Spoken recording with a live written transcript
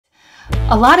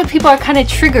a lot of people are kind of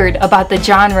triggered about the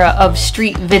genre of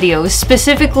street videos,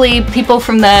 specifically people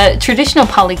from the traditional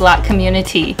polyglot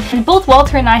community. And both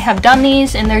Wouter and I have done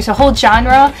these, and there's a whole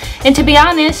genre, and to be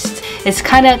honest, it's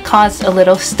kind of caused a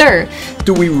little stir.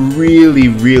 Do we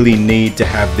really need to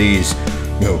have these,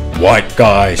 white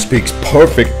guy speaks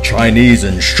perfect Chinese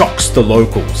and shocks the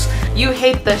locals? You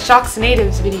hate the shocks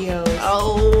natives videos.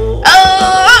 Oh.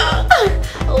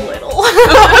 A little.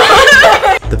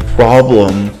 The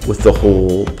problem with the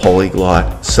whole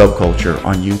polyglot subculture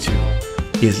on YouTube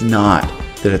is not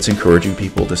that it's encouraging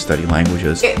people to study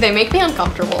languages. They make me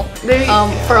uncomfortable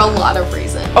for a lot of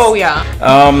reasons. Oh yeah.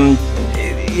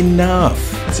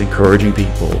 Enough. It's encouraging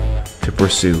people to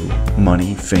pursue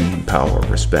money, fame, power,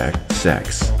 respect,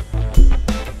 sex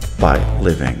by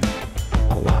living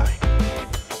a lie.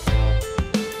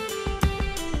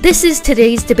 This is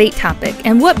today's debate topic,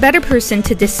 and what better person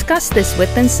to discuss this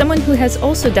with than someone who has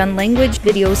also done language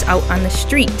videos out on the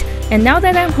street. And now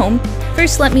that I'm home,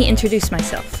 first let me introduce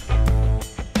myself.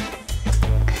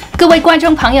 各位观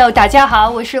众朋友，大家好，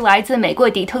我是来自美国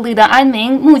底特律的安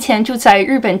明，目前住在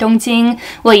日本东京。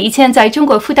我以前在中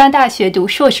国复旦大学读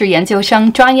硕士研究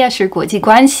生，专业是国际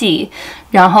关系，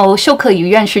然后授课语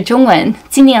言是中文。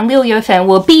今年6月份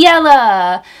我毕业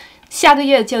了。 下个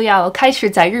月就要开始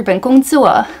在日本工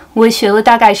作，我学了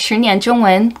大概10年中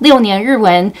文，6年日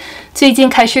文，最近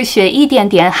开始学一点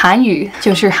点韩语，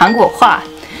就是韩国话。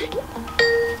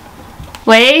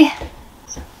喂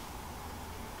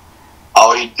How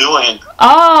are you doing?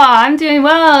 Oh, I'm doing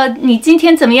well. 你今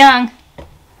天怎么样？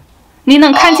你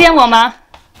能看见我吗？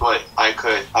对，I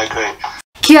could.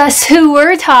 Guess who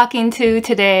we're talking to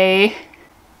today?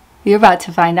 You're about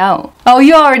to find out. Oh,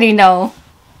 you already know.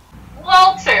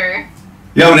 Wouter.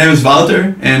 Yeah, my name is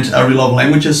Wouter, and I really love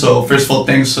languages. So first of all,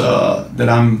 thanks that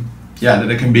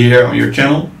I can be here on your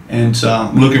channel, and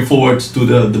I'm looking forward to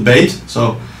the debate.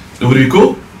 So it would be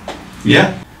cool.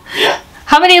 Yeah.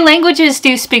 How many languages do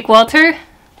you speak, Wouter?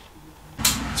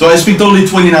 So I speak totally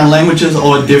 29 languages,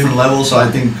 all at different levels. So I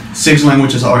think 6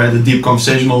 languages are at the deep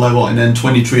conversational level, and then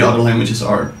 23 other languages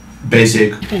are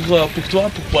basic. Pour toi,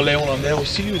 pour parler hollandais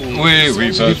aussi?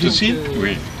 Oui, c'est difficile?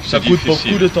 Oui. Ça coûte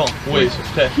beaucoup de temps. Oui,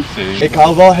 c'est vrai. Ik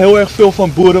hou wel heel erg veel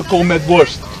van boerenkool met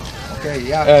worst. Oké,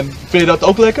 ja. En vind je dat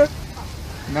ook lekker?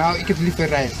 Nou, ik heb liever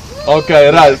rijst. Oké,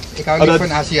 rijst. Ik hou niet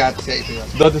van Aziatische eten. Ja.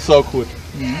 Dat is ook goed.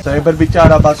 Saya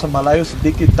berbicara bahasa Melayu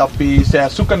sedikit, tapi saya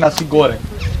suka nasi goreng.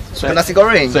 Nasi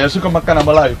goreng? Saya suka makanan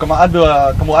Melayu.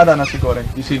 Kamu ada nasi goreng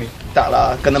di sini? Tak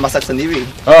lah, kena masak sendiri.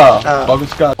 Bagus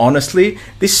sekali. Honestly,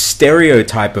 this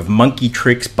stereotype of monkey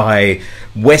tricks by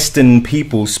Western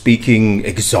people speaking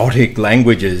exotic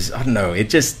languages, I don't know, it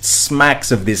just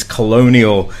smacks of this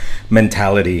colonial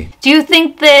mentality. Do you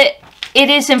think that it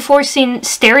is enforcing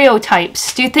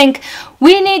stereotypes? Do you think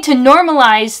we need to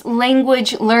normalize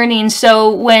language learning so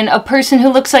when a person who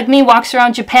looks like me walks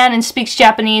around Japan and speaks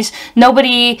Japanese,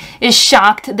 nobody is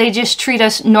shocked, they just treat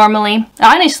us normally?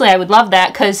 Honestly, I would love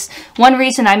that, because one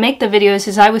reason I make the videos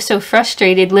is I was so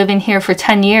frustrated living here for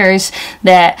 10 years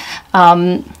that,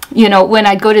 when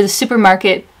I'd go to the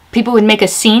supermarket, people would make a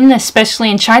scene,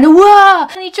 especially in China. Wow,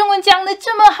 你中文讲得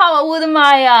这么好，我的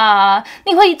妈呀，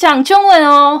你会讲中文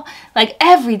哦. Like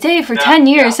every day for 10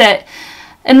 years.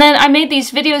 And then I made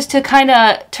these videos to kind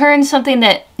of turn something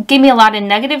that gave me a lot of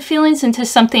negative feelings into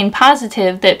something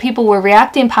positive that people were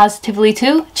reacting positively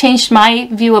to. Changed my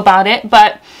view about it.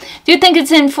 But do you think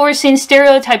it's enforcing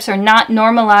stereotypes or not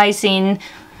normalizing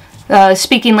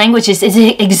speaking languages? Is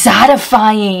it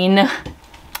exotifying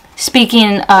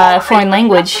speaking foreign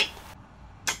language?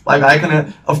 Like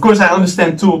of course I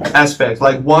understand 2 aspects.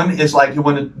 Like one is like you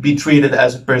want to be treated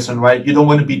as a person, right? You don't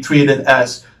want to be treated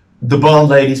as the blonde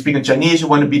lady speaking Chinese. You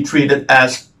want to be treated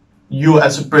as you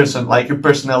as a person, like your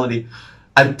personality.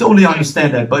 I totally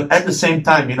understand that, but at the same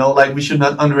time, like we should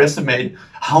not underestimate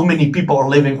how many people are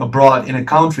living abroad in a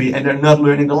country and they're not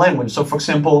learning the language. So for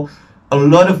example, a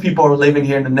lot of people are living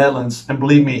here in the Netherlands, and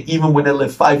believe me, even when they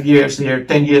live 5 years here,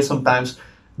 10 years sometimes,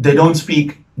 they don't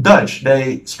speak Dutch,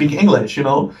 they speak English,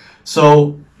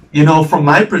 So, from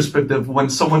my perspective, when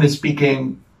someone is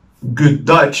speaking good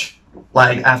Dutch,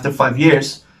 like after 5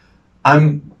 years,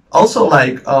 I'm also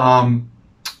like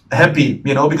happy,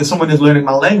 because someone is learning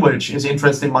my language, is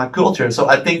interested in my culture. So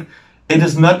I think it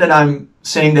is not that I'm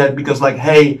saying that because like,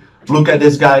 hey, look at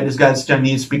this guy's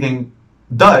Chinese speaking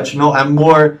Dutch. No, I'm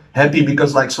more happy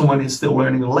because like someone is still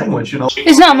learning the language,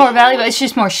 It's not more valuable, it's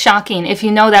just more shocking if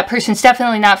you know that person's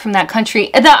definitely not from that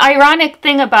country. The ironic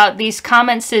thing about these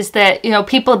comments is that,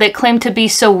 people that claim to be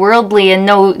so worldly and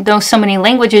know so many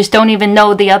languages don't even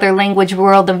know the other language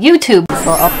world of YouTube.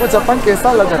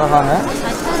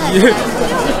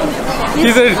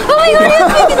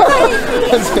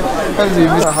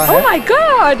 Oh my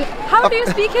god! How do you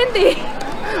speak Hindi?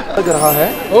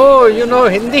 Oh, you know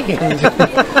Hindi.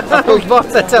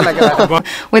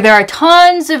 Where there are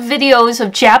tons of videos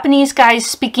of Japanese guys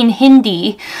speaking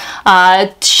Hindi,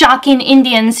 shocking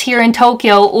Indians here in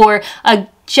Tokyo, or a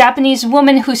Japanese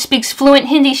woman who speaks fluent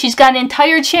Hindi. She's got an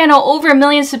entire channel, over 1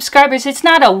 million subscribers. It's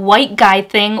not a white guy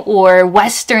thing or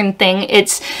Western thing.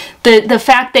 It's the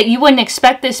fact that you wouldn't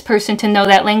expect this person to know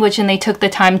that language, and they took the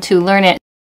time to learn it.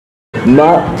 Ore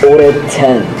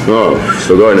 10. Oh,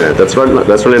 sugoi. That's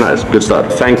really nice. Good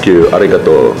start. Thank you.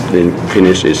 Arigato in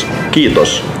Finnish is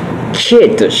kiitos.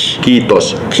 Kiitos.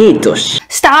 Kiitos. Kiitos.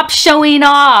 Stop showing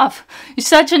off. You're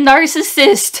such a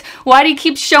narcissist. Why do you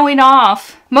keep showing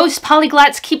off? Most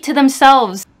polyglots keep to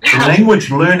themselves.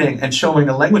 Language learning and showing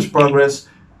a language progress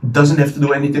doesn't have to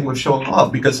do anything with showing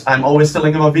off, because I'm always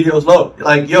telling in my videos, look,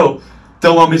 like, yo,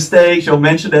 tell my mistakes, yo,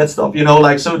 mention that stuff, you know,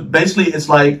 like, so basically it's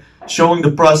like showing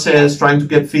the process, trying to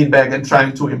get feedback and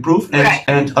trying to improve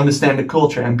and understand the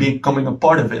culture and becoming a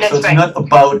part of it. So it's not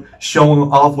about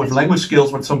showing off with language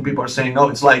skills, what some people are saying. No,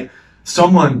 it's like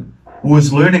someone who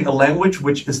is learning a language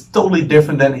which is totally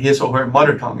different than his or her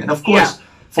mother tongue. And of course,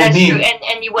 for That's me, true,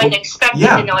 and you wouldn't expect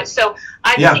them to know it. So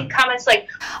I've seen comments like,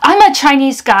 I'm a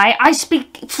Chinese guy, I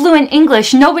speak fluent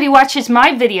English, nobody watches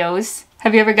my videos.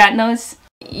 Have you ever gotten those?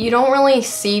 You don't really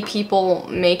see people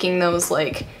making those,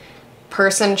 like,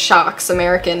 person shocks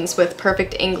Americans with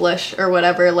perfect English or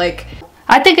whatever, like...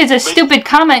 I think it's a stupid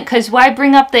comment, because why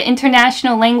bring up the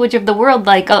international language of the world?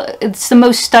 Like, it's the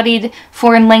most studied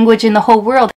foreign language in the whole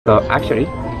world. So actually,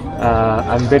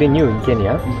 I'm very new in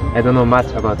Kenya. I don't know much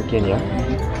about Kenya.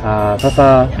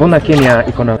 Papa, bona Kenya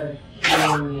ikono.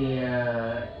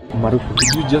 Marufu.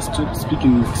 Did you just speak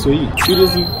in Kiswahili?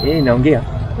 Seriously? Naongea.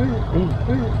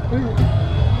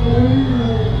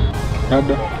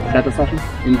 Data safi?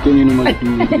 In Kenya ni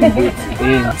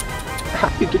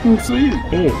Speaking Kiswahili?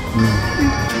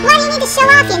 Why do you need to show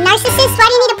off, you narcissist? Why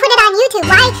do you need to put it on YouTube?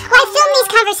 Why film these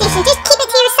conversations? Just keep it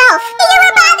to yourself. You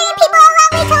were bothering people all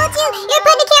along, we told you. You're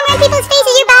putting the camera in people's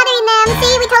faces, you're bothering them.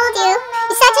 See, we told you.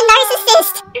 You're such a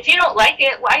narcissist. If you don't like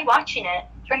it, why are you watching it?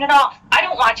 Turn it off. I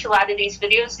don't watch a lot of these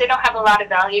videos. They don't have a lot of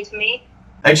value to me.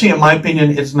 actually, in my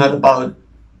opinion, it's not about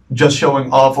just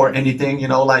showing off or anything, you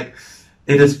know, like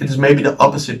it is maybe the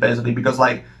opposite basically, because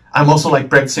like I'm also like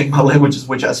practicing my languages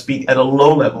which I speak at a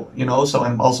low level, you know, so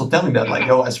I'm also telling that like,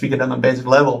 yo, I speak it at a basic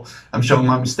level, I'm showing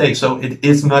my mistakes, so it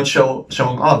is not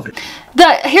showing off.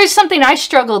 Here's something I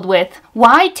struggled with.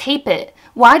 Why tape it?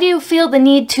 Why do you feel the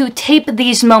need to tape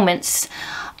these moments?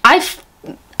 I've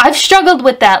struggled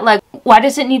with that. Like, why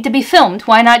does it need to be filmed?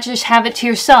 Why not just have it to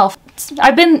yourself?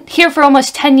 I've been here for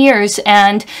almost 10 years,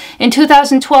 and in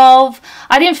 2012,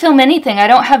 I didn't film anything. I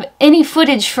don't have any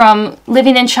footage from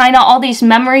living in China, all these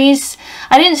memories.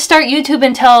 I didn't start YouTube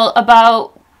until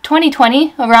about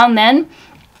 2020, around then.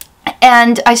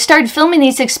 And I started filming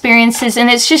these experiences, and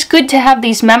it's just good to have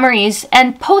these memories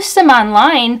and post them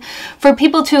online for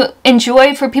people to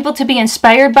enjoy, for people to be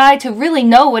inspired by, to really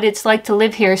know what it's like to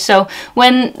live here. So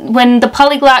when the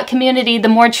polyglot community, the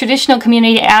more traditional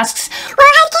community asks, well,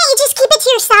 why can't you just keep it to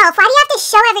yourself? Why do you have to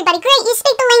show everybody? Great, you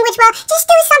speak the language well, just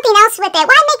do something else with it.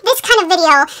 Why make this kind of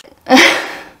video?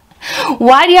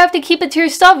 Why do you have to keep it to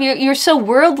yourself? You're so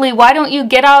worldly. Why don't you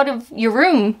get out of your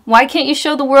room? Why can't you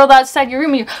show the world outside your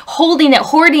room? You're holding it,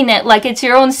 hoarding it like it's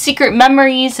your own secret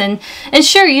memories. And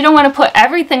sure, you don't want to put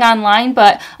everything online,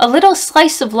 but a little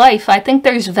slice of life, I think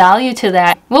there's value to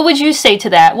that. What would you say to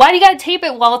that? Why do you gotta tape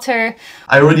it, Wouter?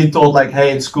 I already told like,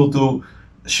 hey, it's cool to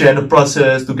share the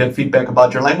process, to get feedback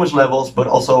about your language levels, but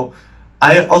also,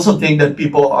 I also think that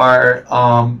people are,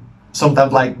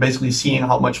 sometimes like basically seeing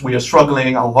how much we are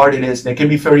struggling, how hard it is. They can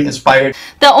be very inspired.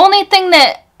 The only thing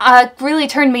that really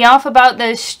turned me off about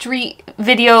the street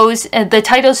videos, the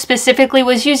titles specifically,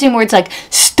 was using words like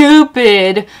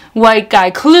stupid white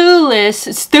guy,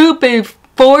 clueless, stupid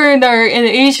foreigner in an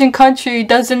Asian country,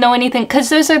 doesn't know anything, because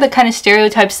those are the kind of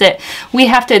stereotypes that we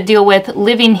have to deal with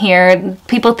living here.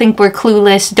 People think we're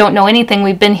clueless, don't know anything.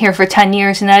 We've been here for 10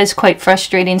 years, and that is quite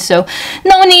frustrating. So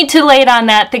no need to lay it on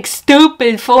that thick,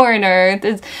 stupid foreigner.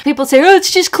 People say, oh,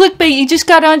 it's just clickbait, you just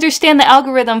got to understand the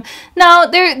algorithm. No,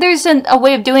 there's a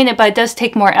way of doing it, but it does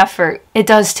take more effort. It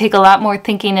does take a lot more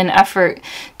thinking and effort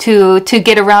to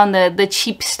get around the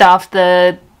cheap stuff,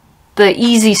 the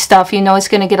easy stuff. You know it's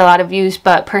going to get a lot of views,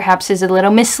 but perhaps is a little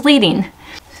misleading.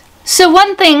 So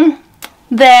one thing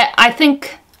that I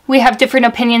think we have different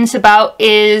opinions about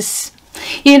is,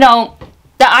 you know,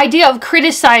 the idea of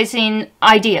criticizing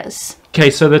ideas. Okay,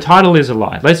 so the title is a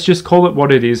lie. Let's just call it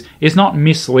what it is. It's not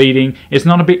misleading. It's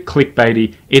not a bit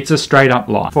clickbaity. It's a straight up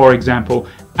lie. For example,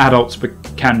 adults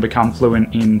can become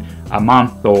fluent in a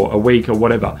month or a week or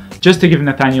whatever. Just to give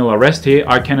Nathaniel a rest here,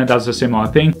 iKenna does a similar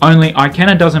thing, only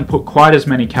iKenna doesn't put quite as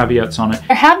many caveats on it.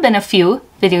 There have been a few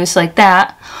videos like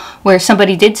that where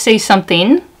somebody did say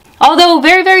something, although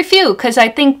very, very few, because I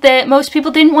think that most people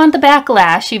didn't want the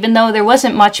backlash, even though there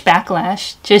wasn't much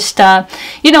backlash. Just,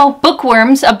 you know,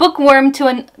 bookworms, a bookworm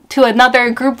to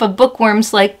another group of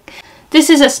bookworms, like,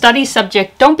 this is a study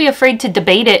subject. Don't be afraid to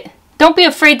debate it. Don't be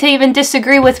afraid to even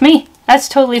disagree with me. That's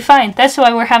totally fine. That's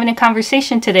why we're having a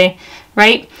conversation today,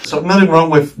 right? So nothing wrong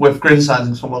with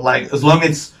criticizing someone, like, as long as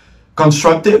it's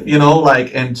constructive, you know,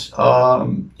 like, and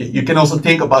you can also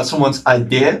think about someone's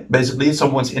idea, basically,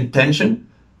 someone's intention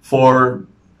for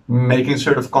making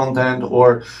sort of content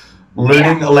or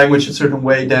learning a language a certain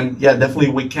way, then yeah, definitely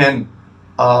we can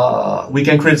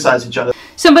criticize each other.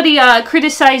 Somebody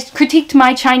critiqued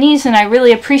my Chinese, and I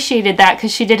really appreciated that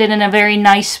because she did it in a very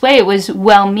nice way. It was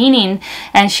well-meaning,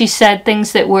 and she said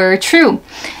things that were true.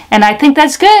 And I think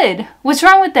that's good. What's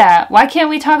wrong with that? Why can't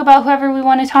we talk about whoever we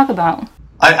want to talk about?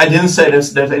 I didn't say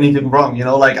there's anything wrong, you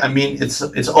know, like, I mean, it's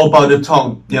all about the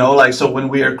tone, you know, like, so when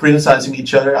we are criticizing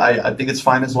each other, I think it's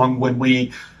fine as long when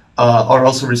we are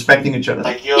also respecting each other.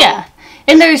 Like, yeah,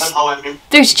 and there's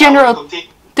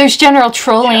general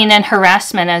trolling and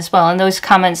harassment as well, and those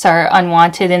comments are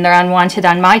unwanted, and they're unwanted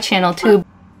on my channel too.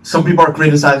 Some people are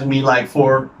criticizing me, like,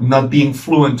 for not being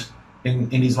fluent in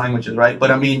these languages, right?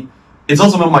 But I mean, it's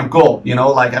also not my goal, you know,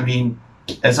 like, I mean,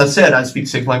 as I said, I speak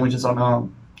 6 languages on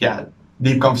a,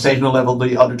 deep conversational level,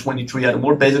 the other 23 at a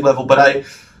more basic level, but I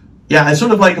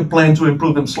sort of like a plan to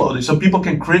improve them slowly. So people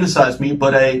can criticize me,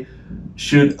 but I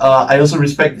also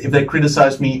respect if they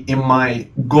criticize me in my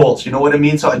goals, you know what I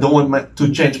mean? So I don't want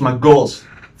to change my goals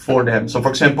for them. So for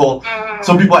example,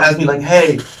 some people ask me like,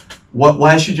 hey,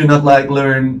 why should you not like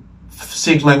learn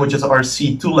 6 languages or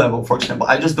C2 level, for example?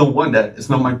 I just don't want that. It's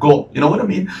not my goal. You know what I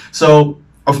mean? So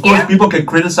of course people can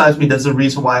criticize me. That's the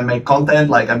reason why I make content.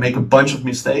 Like, I make a bunch of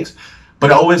mistakes.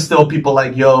 But I always tell people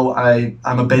like, yo, I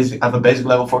have a basic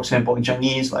level, for example, in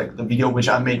Chinese, like the video which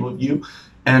I made with you.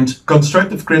 And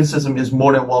constructive criticism is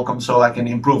more than welcome, so I can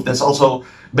improve. That's also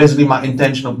basically my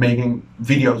intention of making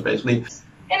videos, basically.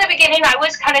 In the beginning, I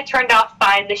was kind of turned off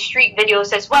by the street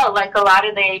videos as well, like a lot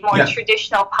of the more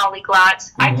traditional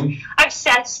polyglots. I've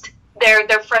sensed their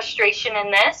frustration in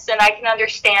this, and I can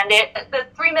understand it. The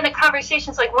 3-minute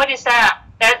conversations, like, what is that?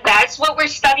 That's what we're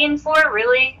studying for,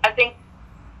 really? I think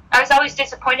I was always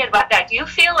disappointed about that. Do you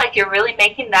feel like you're really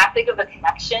making that big of a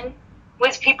connection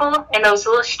with people in those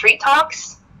little street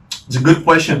talks? It's a good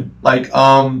question. Like,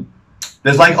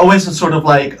 there's like always a sort of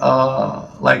like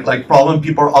problem.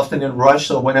 People are often in rush.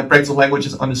 So when I practice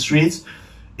languages on the streets,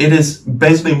 it is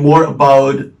basically more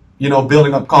about, you know,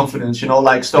 building up confidence, you know,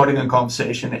 like starting a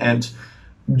conversation and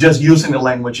just using the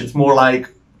language. It's more like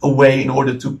a way in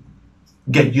order to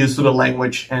get used to the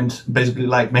language and basically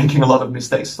like making a lot of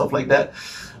mistakes, stuff like that.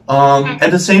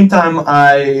 At the same time,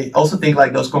 I also think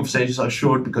like those conversations are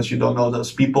short because you don't know those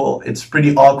people. It's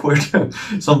pretty awkward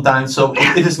sometimes. So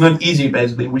it is not easy,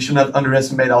 basically. We should not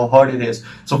underestimate how hard it is.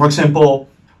 So for example,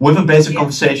 with a basic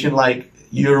conversation, like,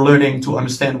 you're learning to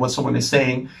understand what someone is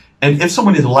saying. And if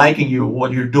someone is liking you,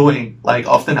 what you're doing, like,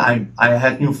 often I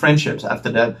had new friendships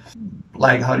after that.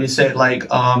 Like, how do you say it? Like,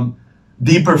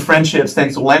 deeper friendships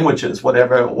thanks to languages,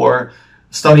 whatever, or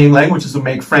studying languages to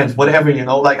make friends, whatever, you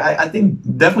know. Like, I think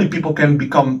definitely people can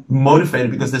become motivated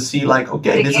because they see like,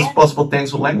 okay, this is possible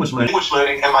thanks to language learning. Language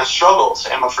learning and my struggles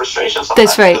and my frustrations.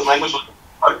 That's right.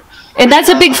 And that's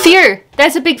a big fear.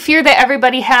 That's a big fear that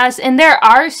everybody has. And there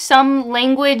are some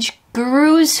language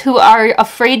gurus who are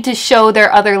afraid to show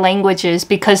their other languages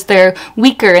because they're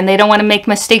weaker and they don't want to make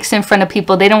mistakes in front of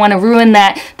people. They don't want to ruin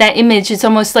that image. It's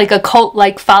almost like a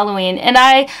cult-like following. And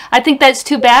I think that's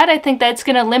too bad. I think that's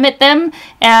going to limit them.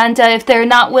 And if they're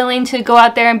not willing to go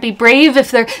out there and be brave,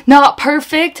 if they're not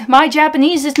perfect, my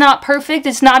Japanese is not perfect.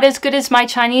 It's not as good as my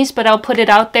Chinese, but I'll put it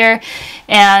out there.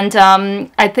 And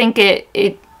I think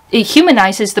it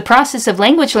humanizes the process of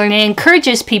language learning. It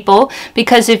encourages people,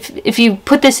 because if you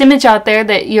put this image out there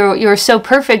that you're so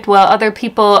perfect, well, other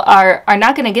people are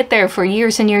not going to get there for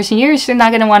years and years and years. They're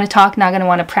not going to want to talk, not going to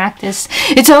want to practice.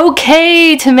 It's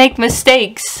okay to make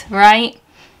mistakes, right?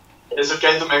 It's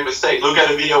okay to make mistakes. Look at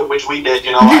the video which we did,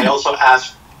 you know. I also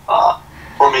asked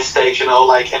for mistakes, you know,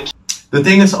 like. And the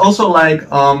thing is also like,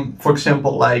 for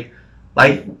example, like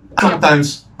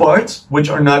sometimes parts which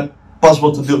are not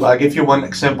possible to do. Like, give you one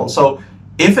example. So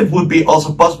if it would be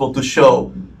also possible to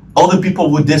show, all the people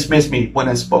would dismiss me when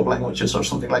I spoke languages or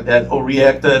something like that, or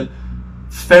reacted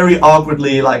very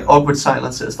awkwardly, like awkward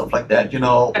silences, stuff like that, you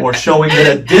know, or showing that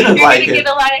I didn't like it. You're gonna get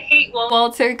a lot of hate,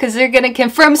 Walter, because they're gonna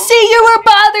confirm, see, you were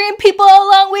bothering people all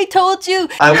along, we told you.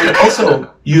 I would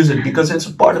also use it because it's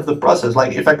a part of the process.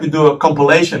 Like if I could do a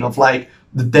compilation of like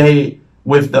the day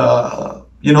with the,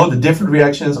 you know, the different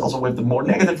reactions, also with the more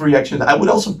negative reactions, I would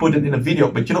also put it in a video.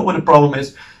 But you know what the problem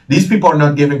is? These people are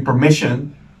not giving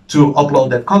permission to upload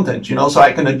that content, you know, so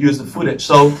I cannot use the footage.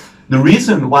 So the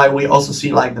reason why we also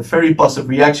see like the very positive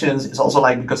reactions is also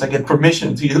like because I get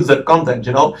permission to use that content,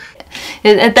 you know.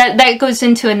 That goes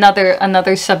into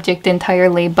another subject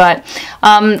entirely, but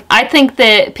I think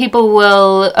that people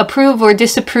will approve or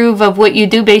disapprove of what you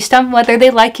do based on whether they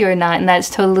like you or not, and that's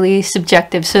totally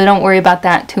subjective, so don't worry about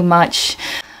that too much.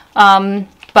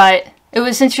 But it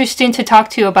was interesting to talk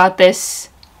to you about this.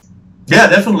 Yeah,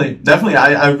 definitely.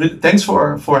 Thanks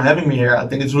for having me here. I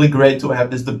think it's really great to have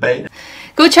this debate.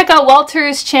 Go check out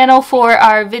Walter's channel for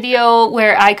our video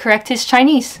where I correct his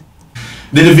Chinese.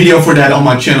 Did a video for that on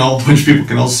my channel, which people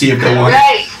can also see if they want.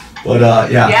 Right. But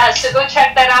yeah. Yeah, so go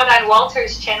check that out on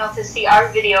Walter's channel to see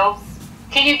our video.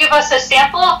 Can you give us a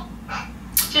sample?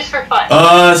 Just for fun.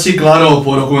 Sí, claro,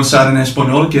 puedo comenzar en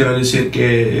español. Quiero decir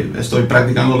que estoy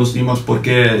practicando los idiomas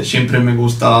porque siempre me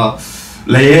gusta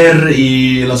leer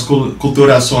y las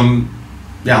culturas son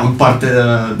un parte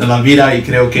de la vida, y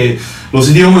creo que los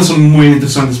idiomas son muy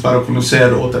interesantes para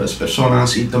conocer otras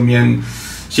personas, y también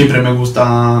siempre me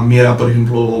gusta mirar, por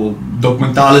ejemplo,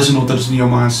 documentales en otros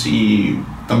idiomas, y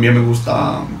también me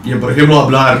gusta, por ejemplo,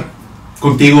 hablar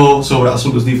contigo sobre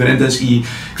asuntos diferentes, y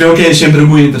creo que es siempre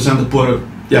muy interesante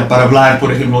para hablar,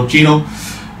 por ejemplo, chino,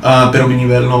 pero mi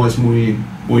nivel no es muy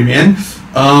bien.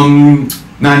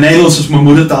 Nederlands is mijn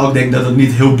moedertaal. Ik denk dat het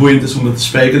niet heel boeiend is om dat te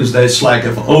spreken, dus deze sla ik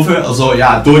even over. Also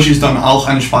ja, Deutsch ist dann auch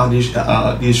eine Sprache,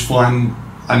 die ich vor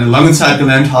einer langen Zeit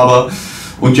gelernt habe.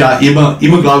 Und ja,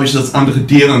 immer glaube ich, dass andere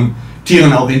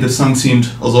Tieren auch interessant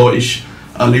sind. Also ich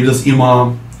erlebe das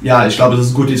immer, ja, ich glaube, dass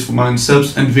es gut ist für meine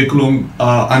Selbstentwicklung,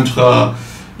 andere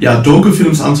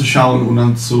Dokufilms anzuschauen und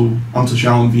dann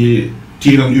anzuschauen, wie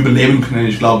Tiere überleben können.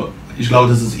 Ich glaube,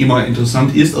 dass es immer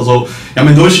interessant ist. Also ja,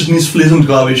 mein Deutsch ist nicht fließend,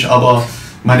 glaube ich, aber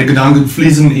meine Gedanken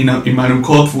fließen in meinem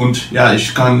Kopf, und ja,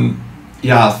 ich kann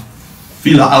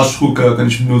viele Ausdrücke kann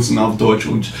ich benutzen auf Deutsch,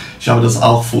 und ich habe das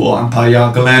auch vor ein paar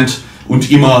Jahren gelernt,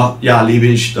 und immer liebe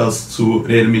ich das zu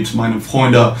reden mit meinen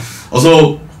Freunden.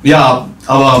 Also ja,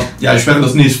 aber ja, ich spreche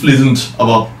das nicht fließend,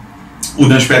 und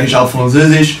dann spreche ich auch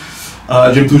Französisch.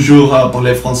 J'aime toujours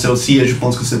parler français aussi, et je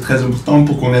pense que c'est très important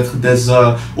pour connaître des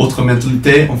autres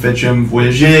mentalités. En fait, j'aime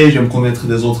voyager, j'aime connaître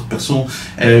des autres personnes,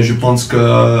 et je pense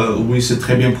que oui, c'est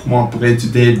très bien pour moi pour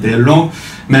étudier des langues,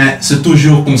 mais c'est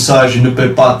toujours comme ça, je ne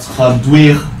peux pas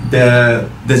traduire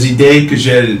des idées que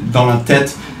j'ai dans la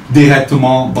tête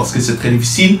directement parce que c'est très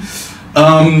difficile.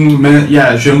 Mais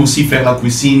j'aime aussi faire la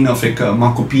cuisine avec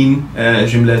ma copine,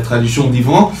 j'aime les traditions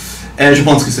d'Ivan, et je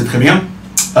pense que c'est très bien.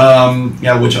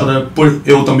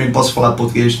 Eu também posso falar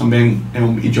português, também é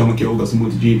um idioma que eu gosto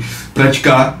muito de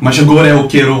praticar, mas agora eu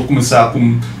quero começar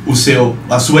com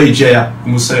a sua ideia,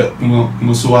 com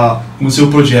o seu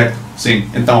projeto, sim.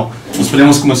 Então, nós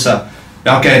podemos começar.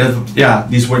 Okay,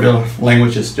 these were the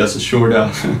languages, just a short.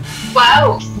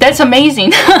 Wow, that's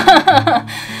amazing.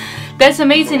 That's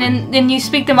amazing, and you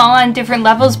speak them all on different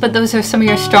levels, but those are some of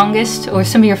your strongest or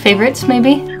some of your favorites,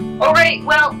 maybe? All right,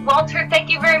 well, Walter, thank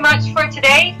you very much for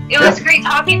today. It was great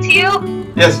talking to you.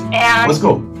 Yes, and let's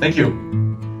go. Thank you.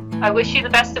 I wish you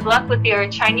the best of luck with your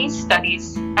Chinese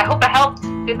studies. I hope it helped.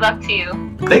 Good luck to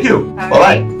you. Thank you.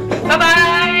 Bye-bye.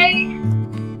 Bye-bye.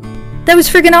 That was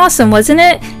friggin' awesome, wasn't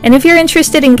it? And if you're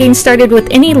interested in getting started with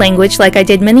any language like I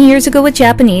did many years ago with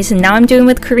Japanese and now I'm doing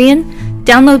with Korean,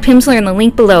 download Pimsleur in the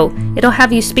link below. It'll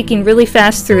have you speaking really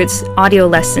fast through its audio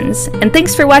lessons. And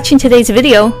thanks for watching today's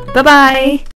video. Bye-bye!